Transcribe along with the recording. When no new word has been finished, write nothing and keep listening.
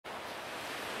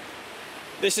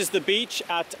This is the beach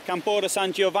at Campora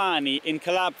San Giovanni in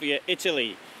Calabria,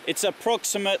 Italy. It's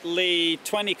approximately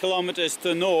 20 kilometers to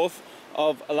the north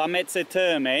of La Mezze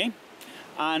Terme,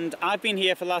 and I've been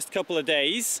here for the last couple of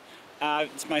days.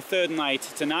 It's my third night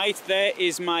tonight. There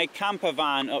is my camper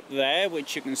van up there,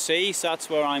 which you can see, so that's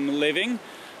where I'm living.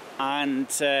 And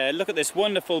look at this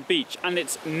wonderful beach, and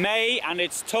it's May and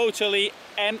it's totally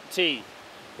empty,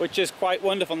 which is quite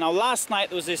wonderful. Now last night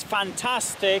there was this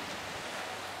fantastic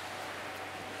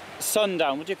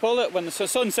sundown, what do you call it, when the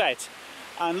sunset,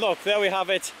 and look, there we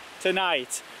have it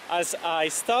tonight. As I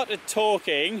started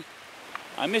talking,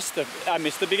 I missed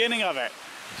the beginning of it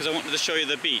because I wanted to show you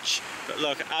the beach, but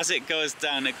look, as it goes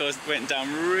down, went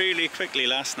down really quickly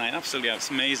last night. Absolutely,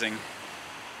 it's amazing.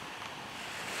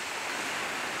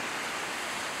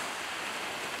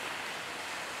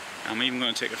 I'm even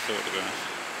going to take a photograph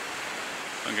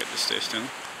if I can get to stay still.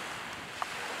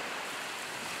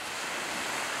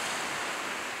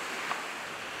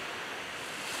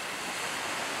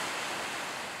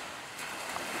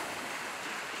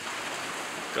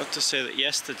 Got to say that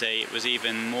yesterday it was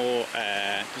even more,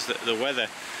 because the weather,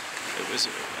 it was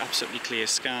absolutely clear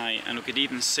sky, and we could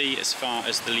even see as far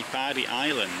as the Lipari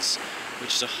Islands,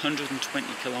 which is 120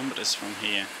 kilometers from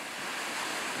here.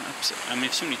 I mean,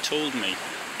 if somebody told me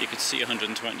you could see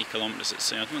 120 kilometers at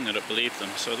sea, I don't think I'd believe them,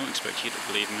 so I don't expect you to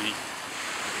believe me.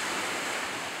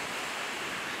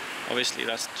 Obviously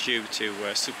that's due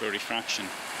to super refraction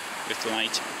with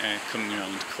light coming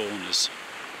around corners.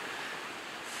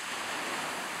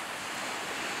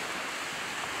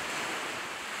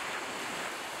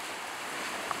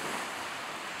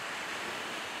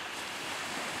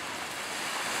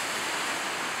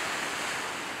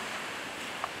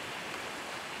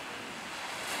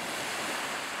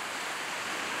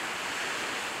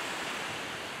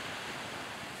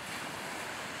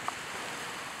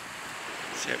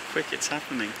 See how quick it's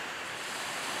happening.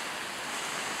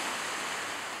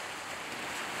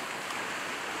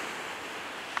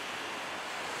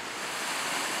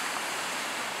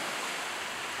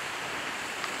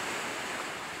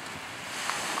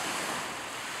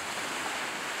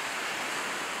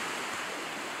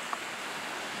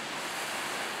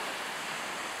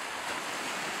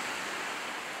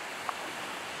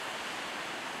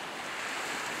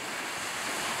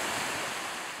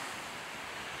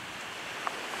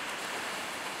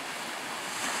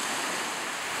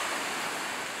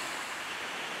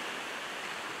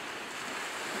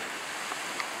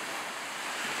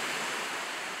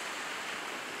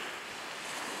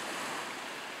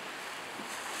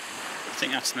 I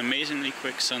think that's an amazingly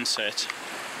quick sunset.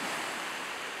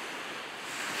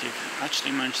 If you've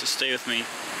actually managed to stay with me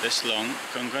this long,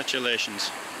 congratulations.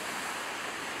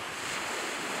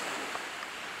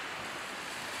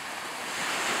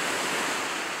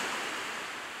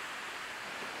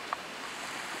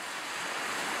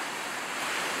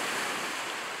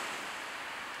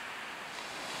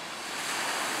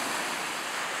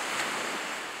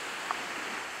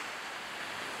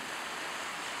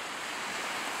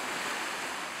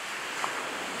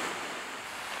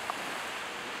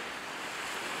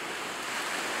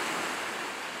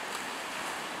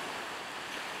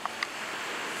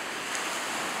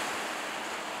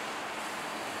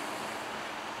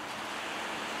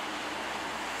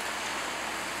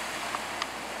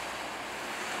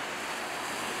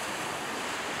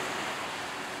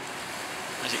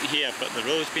 As you can hear, I've got the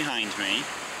road behind me.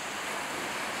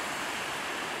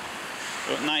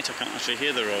 But at night I can't actually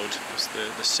hear the road because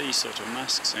the sea sort of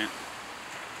masks it.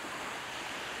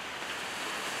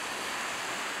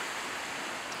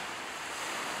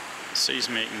 The sea's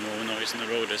making more noise than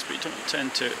the road is, but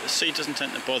the sea doesn't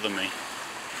tend to bother me.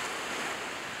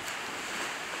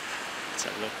 Let's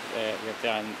have a look. We have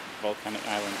the volcanic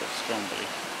island of Stromboli.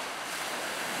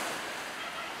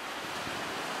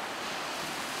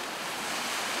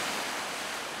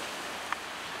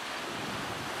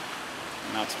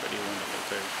 And that's pretty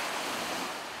wonderful too.